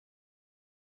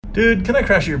Dude, can I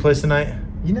crash at your place tonight?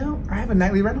 You know, I have a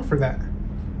nightly rental for that.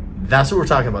 That's what we're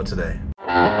talking about today.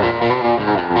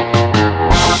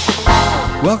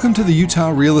 Welcome to the Utah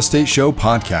Real Estate Show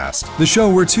podcast, the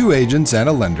show where two agents and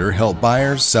a lender help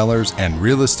buyers, sellers, and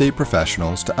real estate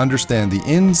professionals to understand the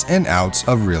ins and outs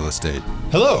of real estate.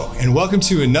 Hello, and welcome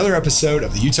to another episode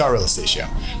of the Utah Real Estate Show.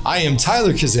 I am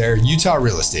Tyler Kazare, Utah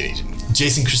Real Estate Agent.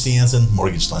 Jason Christiansen,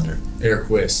 mortgage lender. Eric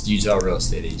Wist, Utah Real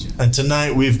Estate Agent. And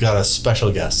tonight we've got a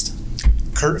special guest.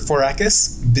 Kurt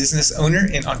Forakis, business owner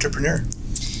and entrepreneur.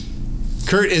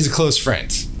 Kurt is a close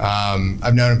friend.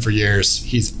 I've known him for years.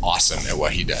 He's awesome at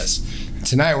what he does.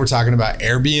 Tonight we're talking about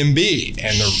Airbnb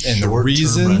and the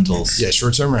reason rentals. Yeah,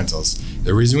 short-term rentals.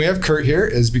 The reason we have Kurt here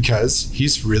is because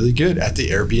he's really good at the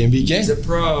Airbnb game. He's a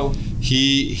pro.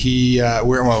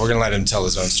 We're gonna let him tell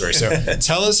his own story. So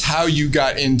tell us how you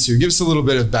got into. Give us a little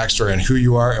bit of backstory on who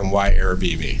you are and why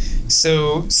Airbnb.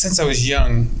 So since I was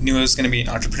young, knew I was going to be an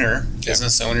entrepreneur,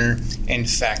 business owner. In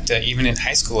fact, even in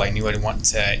high school, I knew I'd want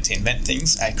to invent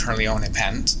things. I currently own a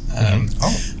patent. I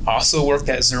also worked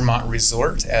at Zermatt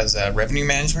Resort as a revenue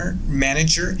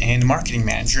manager and marketing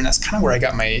manager, and that's kind of where I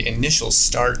got my initial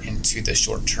start into the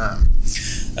short term.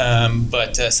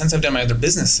 But since I've done my other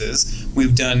businesses,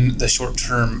 we've done the short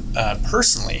term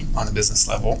personally on the business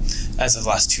level as of the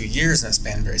last 2 years, and it's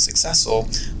been very successful,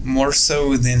 more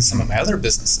so than some of my other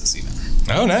businesses even.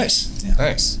 Oh, nice. Yeah.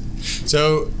 Nice.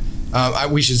 So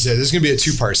we should say this is going to be a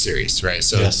two-part series, right?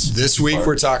 So this week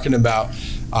we're talking about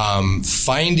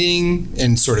finding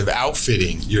and sort of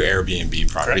outfitting your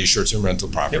Airbnb property, short-term rental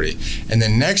property. Yep. And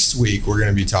then next week we're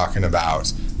going to be talking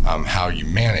about how you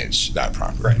manage that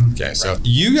property. Right. Okay, so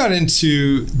you got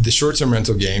into the short-term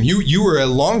rental game. You were a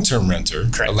long-term renter,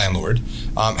 a landlord.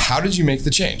 How did you make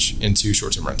the change into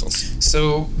short-term rentals?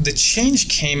 So the change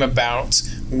came about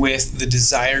with the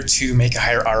desire to make a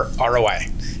higher ROI,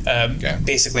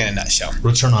 basically in a nutshell.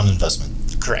 Return on investment.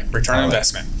 Correct, return on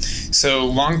investment. So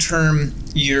long-term,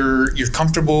 you're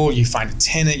comfortable, you find a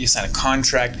tenant, you sign a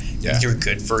contract, you're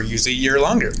good for usually a year or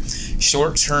longer.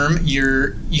 Short-term,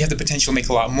 you have the potential to make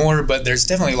a lot more, but there's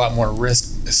definitely a lot more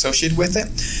risk associated with it.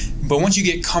 But once you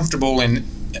get comfortable and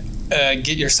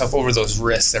get yourself over those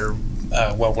risks, they're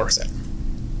well worth it.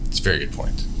 That's a very good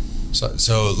point.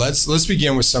 So let's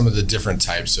begin with some of the different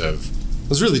types of.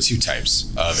 There's really two types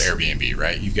of Airbnb,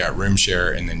 right? You've got room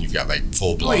share, and then you've got like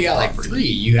full-blown. Well, you got property. like three.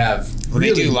 You have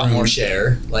really a lot room more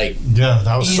share, like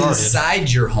that was inside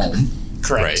your home.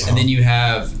 Correct. Right. And then you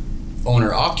have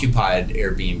owner-occupied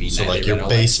Airbnb. So like your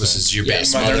basement. This is your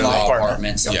basement. Mother-in-law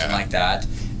apartment, something like that.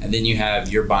 And then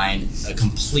you're buying a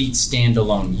complete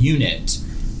standalone unit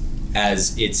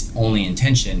as its only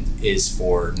intention is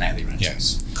for nightly rentals.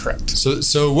 Yes. Correct.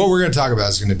 So what we're going to talk about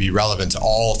is going to be relevant to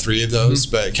all three of those,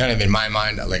 but kind of in my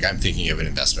mind, like I'm thinking of an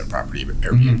investment property,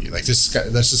 Airbnb. Like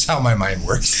that's just how my mind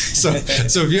works. So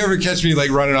if you ever catch me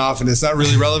like running off and it's not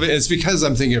really relevant, it's because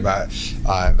I'm thinking about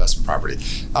investment property.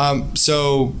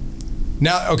 So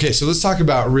let's talk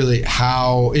about really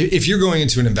how, if you're going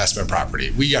into an investment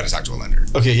property, we got to talk to a lender.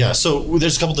 Okay, yeah. So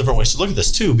there's a couple different ways to look at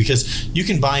this too, because you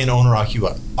can buy an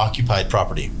owner-occupied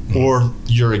property or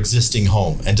your existing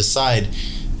home and decide,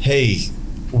 hey,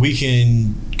 we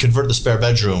can convert the spare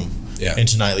bedroom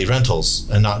into nightly rentals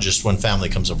and not just when family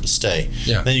comes over to stay.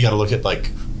 Yeah. Then you got to look at like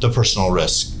the personal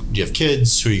risk. Do you have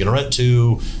kids? Who are you going to rent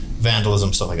to?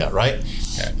 Vandalism, stuff like that, right?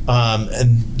 Okay.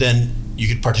 And then you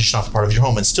could partition off a part of your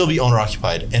home and still be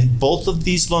owner-occupied. And both of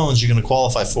these loans you're going to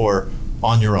qualify for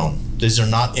on your own. These are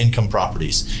not income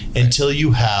properties until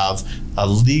you have a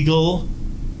legal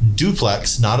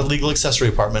duplex, not a legal accessory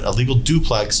apartment, a legal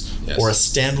duplex or a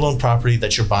standalone property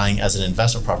that you're buying as an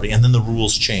investment property. And then the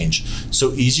rules change.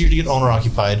 So easier to get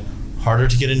owner-occupied, harder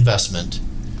to get investment.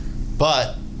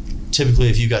 But typically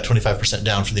if you've got 25%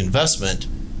 down for the investment,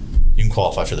 you can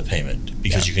qualify for the payment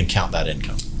because you can count that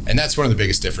income. And that's one of the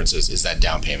biggest differences is that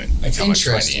down payment. Like how much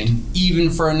do I need? Even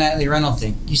for a nightly rental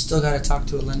thing, you still got to talk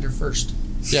to a lender first.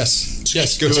 Yes.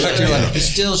 Go talk to your lender. You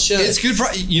still should. It's good.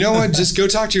 You know what? Just go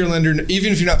talk to your lender.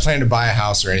 Even if you're not planning to buy a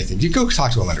house or anything, you go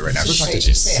talk to a lender right now. Go talk to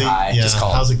Jason. Say hi. Yeah, just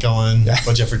call how's it going?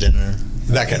 What'd you have for dinner?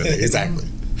 That kind of thing. Exactly.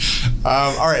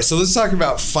 All right. So let's talk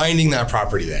about finding that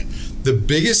property then. The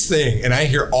biggest thing, and I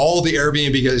hear all the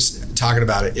Airbnb guys talking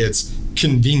about it, it's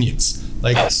convenience.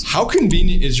 Like, how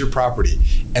convenient is your property?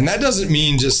 And that doesn't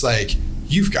mean just like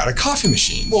you've got a coffee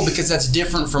machine. Well, because that's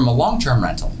different from a long-term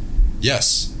rental.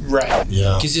 Yes. Right.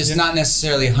 Yeah. Because it's not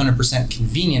necessarily 100%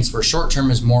 convenience, where short-term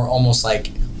is more almost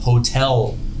like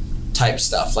hotel type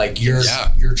stuff. Like you're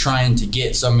trying to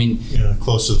get. So I mean,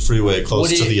 close to the freeway,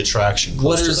 close to the attraction.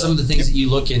 What are some of the things that you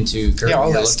look into? Kurt, all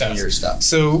when you're that looking at your stuff.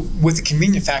 So with the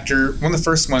convenient factor, one of the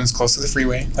first ones close to the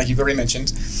freeway, like you've already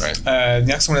mentioned. Right. The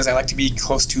next one is I like to be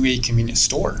close to a convenience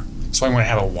store. So I want to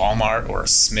have a Walmart or a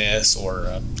Smith's or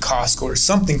a Costco or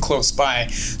something close by,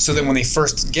 so that when they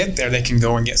first get there, they can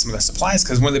go and get some of the supplies.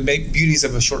 Because one of the big beauties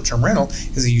of a short-term rental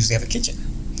is they usually have a kitchen.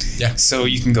 Yeah. So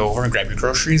you can go over and grab your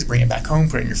groceries, bring it back home,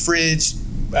 put it in your fridge,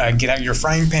 get out your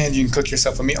frying pan, you can cook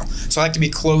yourself a meal. So I like to be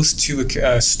close to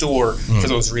a store for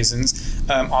those reasons.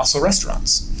 Also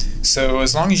restaurants. So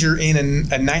as long as you're in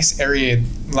a nice area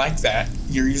like that,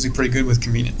 you're usually pretty good with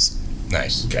convenience.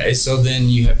 Nice. Okay, so then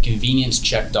you have convenience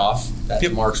checked off.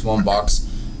 That marks one box.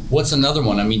 What's another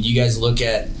one? I mean, do you guys look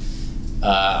at,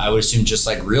 I would assume just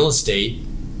like real estate,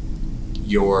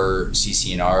 your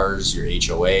CC&Rs, your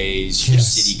HOAs, your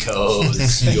city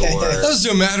codes, your... Those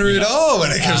don't matter at all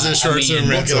when it comes to short-term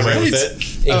rental, right? A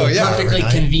perfectly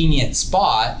convenient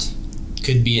spot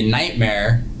could be a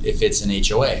nightmare if it's an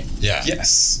HOA. Yeah.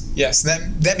 Yes.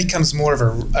 That becomes more of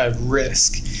a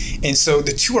risk. And so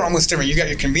the two are almost different. You got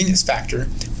your convenience factor.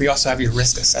 We also have your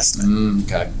risk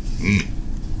assessment. Okay.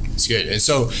 It's good. And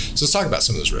so let's talk about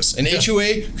some of those risks. An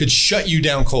HOA could shut you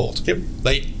down cold. Yep.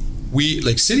 Like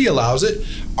city allows it,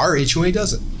 our HOA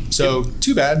doesn't. So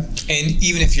too bad. And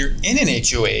even if you're in an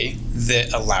HOA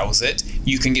that allows it,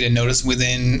 you can get a notice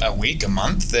within a week, a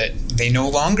month that they no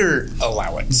longer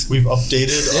allow it. We've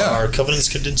updated our covenants,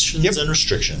 conditions, and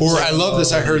restrictions. Or I love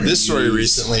this. I heard this story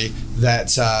recently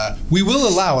that we will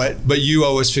allow it, but you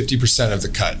owe us 50% of the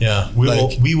cut. Yeah,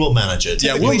 we will manage it.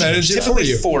 Yeah, we'll manage it for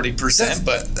you. 40%,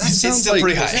 but it's still like,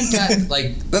 pretty high. Isn't that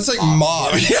like that's like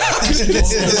mob? Yeah, it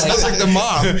sounds like the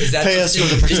mob. Is that Pay us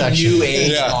for the protection. New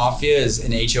age mafia is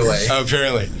an HOA?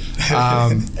 Apparently.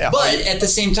 But at the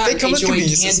same time, HOA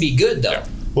can be good though.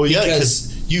 Well, yeah,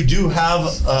 because you do have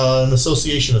an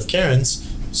association of Karens.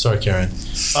 Sorry, Karen.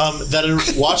 That are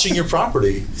watching your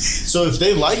property. So if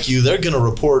they like you, they're going to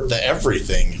report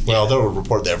everything. Well, they'll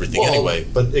report everything anyway,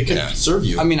 but it could serve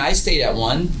you. I mean, I stayed at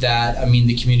one that,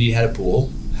 the community had a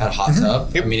pool, had a hot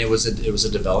tub. Yep. I mean, it was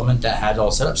a development that had it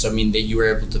all set up. So, I mean, that you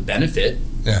were able to benefit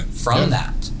from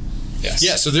that. Yes.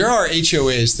 Yeah, so there are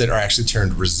HOAs that are actually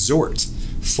turned resort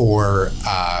for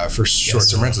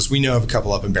short-term rentals. We know of a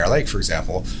couple up in Bear Lake, for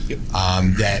example,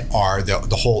 that are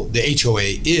the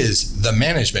HOA is the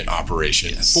management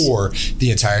operation for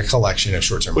the entire collection of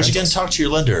short-term rentals. Which again, talk to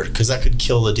your lender, because that could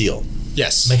kill the deal.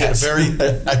 Yes. Make it a very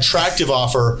attractive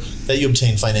offer that you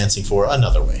obtain financing for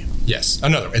another way. Yes,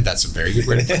 another way. That's a very good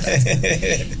way to put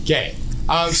that. Okay.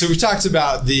 So we've talked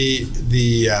about the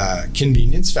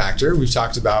convenience factor. We've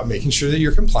talked about making sure that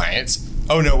you're compliant.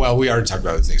 Oh, no, well, we already talked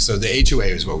about other things. So the HOA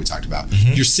is what we talked about.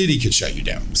 Mm-hmm. Your city could shut you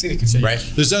down. Right?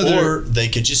 There's or they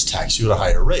could just tax you at a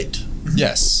higher rate.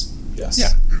 Yes.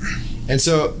 Yeah. And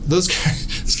so those kind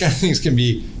of things can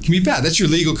be bad. That's your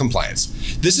legal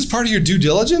compliance. This is part of your due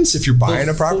diligence. If you're buying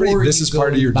a property, this is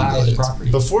part of your due diligence.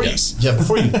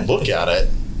 Before you look at it,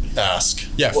 ask.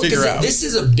 Yeah, figure out. This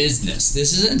is a business.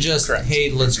 This isn't just,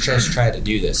 hey, let's just try to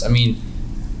do this. I mean,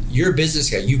 you're a business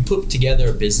guy. You put together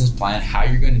a business plan, how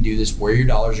you're going to do this, where your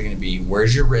dollars are going to be,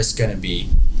 where's your risk going to be.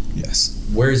 Yes.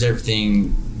 Where's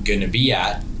everything going to be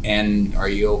at, and are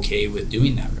you okay with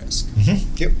doing that risk?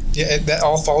 Mm-hmm. Yep. Yeah, that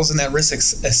all falls in that risk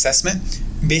assessment.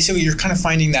 Basically, you're kind of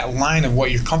finding that line of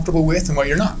what you're comfortable with and what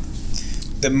you're not.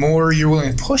 The more you're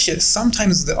willing to push it,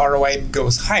 sometimes the ROI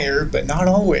goes higher, but not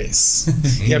always.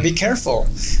 You gotta be careful.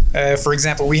 For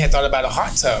example, we had thought about a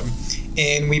hot tub,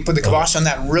 and we put the kibosh on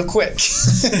that real quick.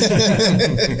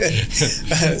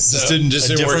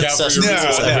 didn't work out for your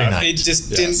business every night. It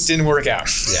just didn't work out.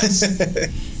 Yes.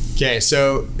 Okay,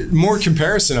 so more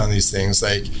comparison on these things.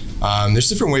 Like, there's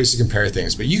different ways to compare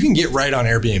things, but you can get right on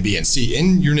Airbnb and see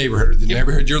in your neighborhood, the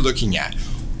neighborhood you're looking at,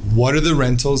 what are the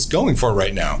rentals going for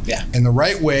right now? Yeah. And the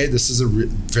right way, this is a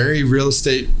very real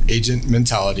estate agent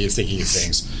mentality of thinking of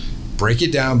things. Break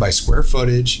it down by square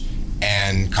footage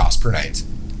and cost per night.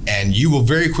 And you will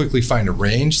very quickly find a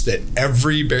range that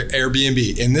every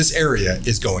Airbnb in this area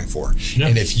is going for. Yeah.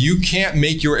 And if you can't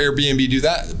make your Airbnb do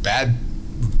that,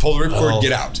 pull the ripcord,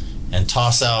 get out. And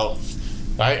toss out.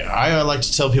 I like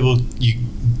to tell people, you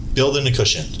build in a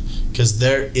cushion. Because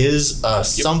there is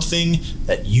something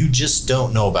that you just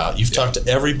don't know about. You've talked to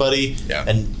everybody,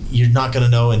 and you're not going to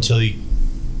know until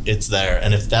it's there.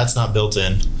 And if that's not built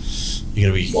in,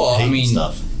 you're going to be hating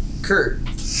stuff. Kurt,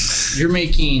 you're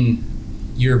making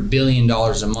your $1 billion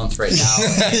a month right now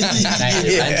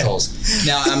in rentals.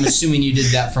 Now, I'm assuming you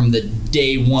did that from the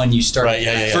day one you started.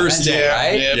 Right, First day,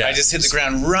 right? Yeah. I just hit the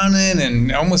ground running,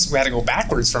 and almost we had to go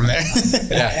backwards from there.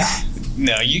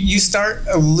 No, you start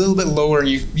a little bit lower and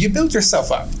you build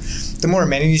yourself up. The more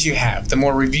amenities you have, the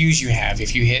more reviews you have,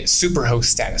 if you hit superhost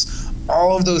status,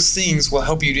 all of those things will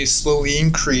help you to slowly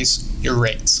increase your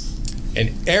rates.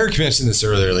 And Eric mentioned this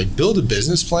earlier, like build a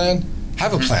business plan,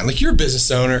 have a plan. Like you're a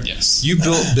business owner. Yes. You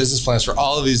built business plans for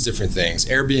all of these different things.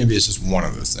 Airbnb is just one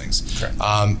of those things.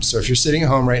 Correct. So if you're sitting at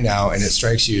home right now and it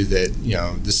strikes you that,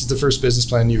 this is the first business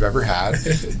plan you've ever had,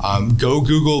 go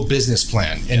Google business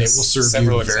plan and it will serve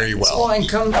you very well. Well, and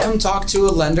come talk to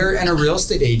a lender and a real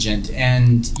estate agent,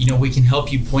 and we can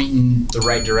help you point in the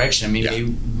right direction. I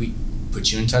mean, we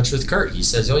put you in touch with Kurt. He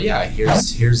says, oh yeah,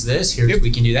 here's this,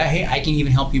 we can do that. Hey, I can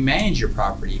even help you manage your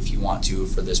property if you want to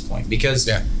for this point, because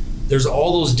there's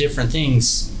all those different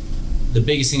things. The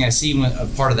biggest thing I see when a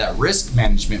part of that risk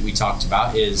management we talked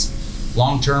about is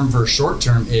long-term versus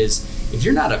short-term is if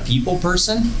you're not a people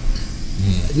person,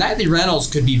 nightly rentals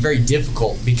could be very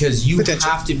difficult because you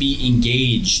have to be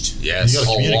engaged. Yes. You got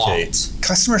to communicate.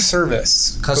 Customer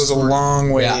service goes a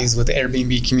long ways with the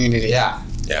Airbnb community. Yeah.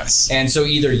 Yes. And so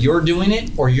either you're doing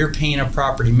it or you're paying a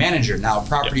property manager. Now, a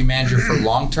property manager for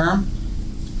long-term,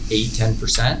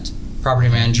 8-10%. Property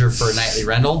manager for a nightly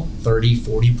rental,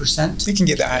 30-40%. We can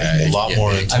get that high. A lot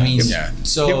more. I mean,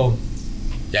 so...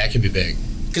 Yeah, it can be big.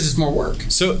 Because it's more work.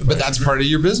 So, but that's part of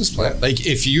your business plan. Like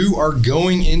if you are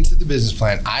going into the business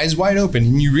plan, eyes wide open,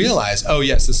 and you realize, oh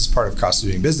yes, this is part of cost of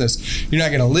doing business, you're not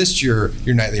going to list your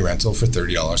nightly rental for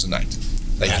 $30 a night.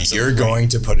 Like you're going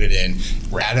to put it in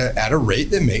at a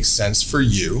rate that makes sense for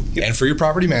you and for your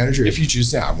property manager if you choose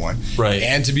to have one. Right.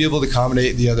 And to be able to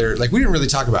accommodate the other, like we didn't really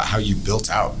talk about how you built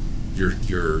out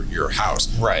your house.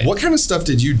 Right. What kind of stuff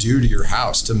did you do to your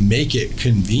house to make it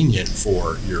convenient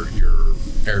for your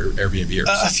Airbnbers?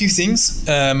 A few things.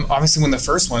 Obviously, one of the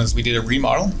first ones, we did a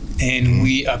remodel and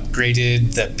we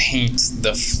upgraded the paint,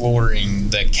 the flooring,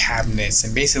 the cabinets,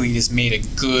 and basically just made a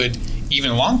good,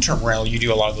 even long-term rental, you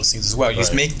do a lot of those things as well. You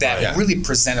just make that really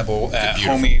presentable,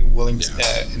 homey, willing to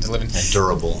live in. And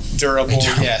durable. Durable,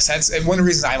 yes. That's one of the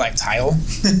reasons I like tile.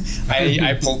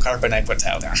 I pull carpet and I put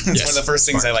tile down. It's one of the first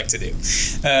things I like to do.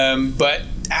 But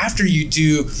after you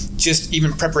do just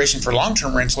even preparation for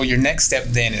long-term rental, your next step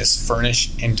then is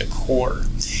furnish and decor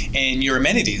and your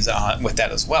amenities with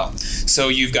that as well. So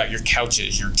you've got your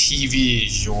couches, your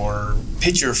TVs, your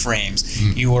picture frames,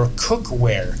 your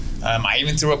cookware. I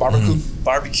even threw a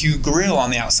barbecue grill on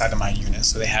the outside of my unit,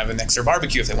 so they have an extra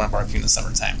barbecue if they want to barbecue in the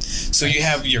summertime. So you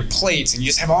have your plates, and you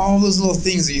just have all those little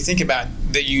things that you think about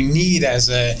that you need as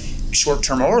a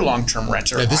short-term or long-term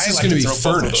renter. Yeah, this is going to be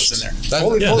furnished.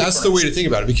 That's the way to think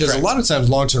about it, because a lot of times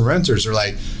long-term renters are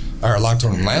like, or a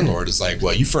long-term landlord is like,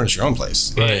 well, you furnish your own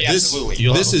place. Right. Absolutely.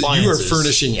 You are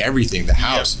furnishing everything, the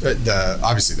house,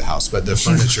 obviously the house, but the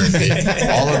furniture,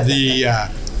 all of the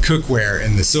cookware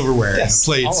and the silverware and the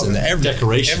plates and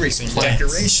decorations,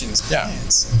 decorations,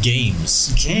 plants,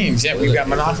 games. Yeah, we've got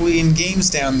Monopoly and games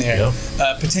down there.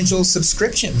 Potential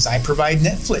subscriptions. I provide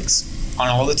Netflix on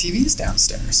all the TVs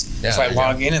downstairs. So I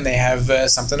log in and they have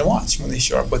something to watch when they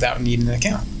show up without needing an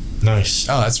account. Nice.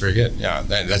 Oh, that's very good. Yeah,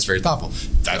 that's very thoughtful.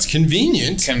 That's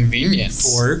convenient.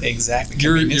 Convenience. For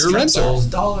your rental.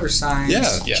 Dollar signs.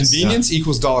 Yeah, convenience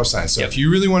equals dollar signs. So if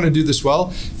you really want to do this well,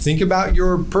 think about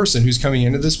your person who's coming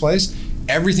into this place.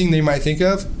 Everything they might think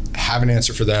of, have an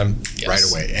answer for them right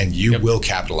away, and you will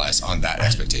capitalize on that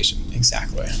expectation.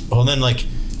 Exactly. Well, then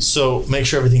so make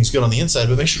sure everything's good on the inside,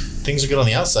 but make sure things are good on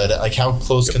the outside. Like how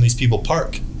close can these people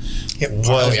park?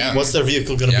 What's their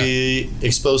vehicle going to be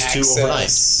exposed to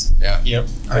overnight?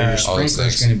 Are your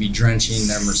sprinklers going to be drenching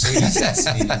their Mercedes that's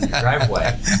in your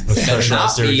driveway? With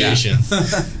pressurized irrigation.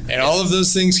 And all of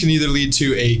those things can either lead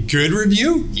to a good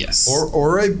review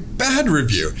or a bad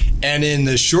review. And in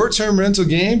the short-term rental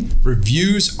game,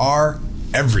 reviews are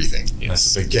everything.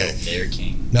 That's a big deal. They're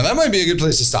king. Now that might be a good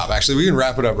place to stop. Actually, we can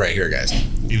wrap it up right here, guys.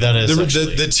 That is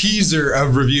the teaser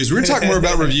of reviews. We're going to talk more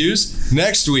about reviews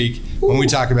next week when we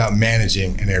talk about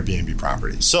managing an Airbnb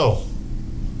property. So,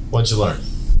 what'd you learn?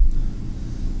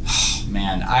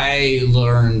 Man, I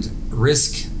learned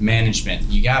risk management.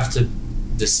 You have to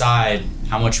decide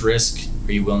how much risk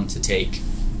are you willing to take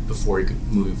before you're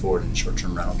moving forward in a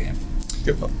short-term rental game.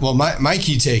 Well, my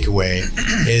key takeaway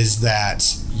is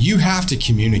that you have to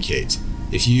communicate.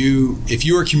 If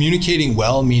you are communicating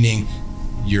well, meaning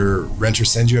your renter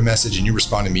sends you a message and you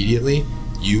respond immediately,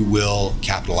 you will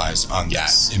capitalize on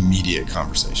that immediate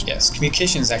conversation. Yes,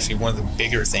 communication is actually one of the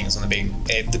bigger things on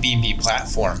the B&B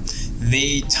platform.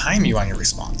 They time you on your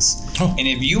response, and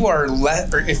if you are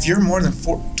if you're more than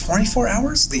 24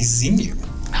 hours, they zing you.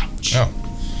 Ouch. Oh.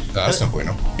 That's no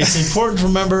bueno. It's important to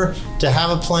remember to have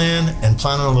a plan and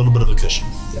plan on a little bit of a cushion.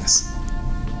 Yes.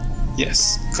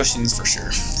 Yes, cushions for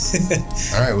sure.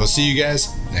 All right, we'll see you guys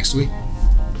next week.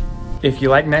 If you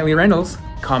like Nightly Rentals,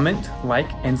 comment, like,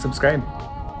 and subscribe.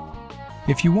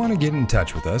 If you want to get in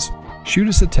touch with us, shoot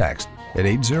us a text at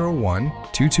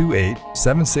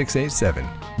 801-228-7687.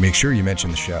 Make sure you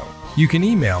mention the show. You can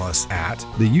email us at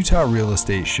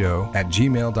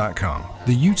theutahrealestateshow@gmail.com.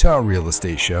 The Utah Real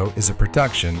Estate Show is a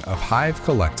production of Hive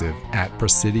Collective at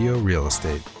Presidio Real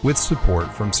Estate with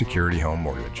support from Security Home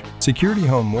Mortgage. Security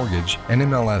Home Mortgage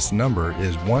NMLS number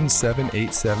is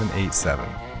 178787.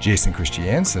 Jason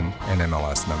Christiansen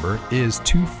NMLS number is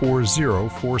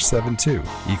 240472.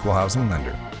 Equal housing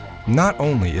lender. Not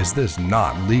only is this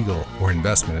not legal or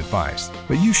investment advice,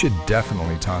 but you should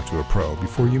definitely talk to a pro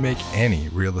before you make any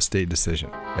real estate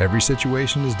decision. Every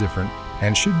situation is different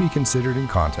and should be considered in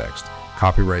context.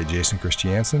 Copyright Jason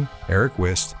Christiansen, Eric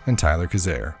Wist, and Tyler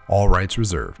Kazare. All rights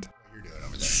reserved.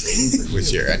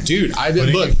 With your dude, I've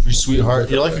been look, your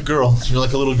sweetheart. You're like a girl. You're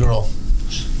like a little girl.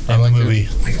 I'm like movie.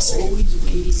 Always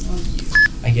waiting on you.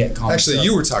 I get comments. Actually,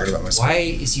 you were talking about myself. Why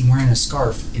is he wearing a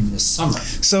scarf in the summer?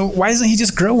 So why doesn't he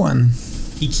just grow one?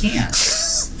 He can't.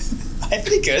 I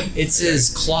think he could. It's his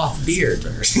cloth beard.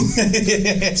 It's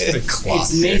the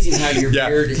cloth. It's amazing how your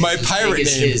beard my is pirate big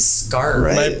as name. his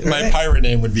scarf. My pirate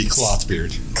name would be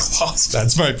Clothbeard. Cloth.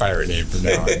 That's my pirate name from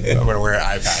now on. I'm going to wear an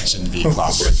eye patch and be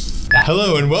Clothbeard.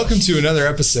 Hello and welcome to another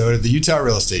episode of the Utah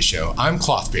Real Estate Show. I'm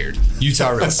Clothbeard,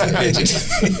 Utah Real Estate Agent.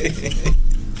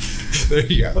 There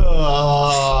you go.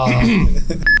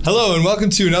 Hello and welcome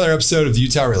to another episode of the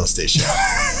Utah Real Estate Show.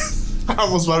 I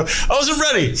wasn't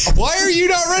ready. Why are you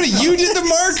not ready? You did the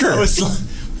marker.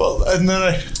 And then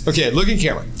I. Okay, look in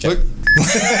camera. Look.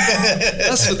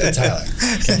 That's with the Tyler.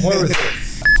 Okay, what are we thinking?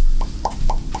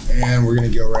 And we're going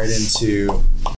to go right into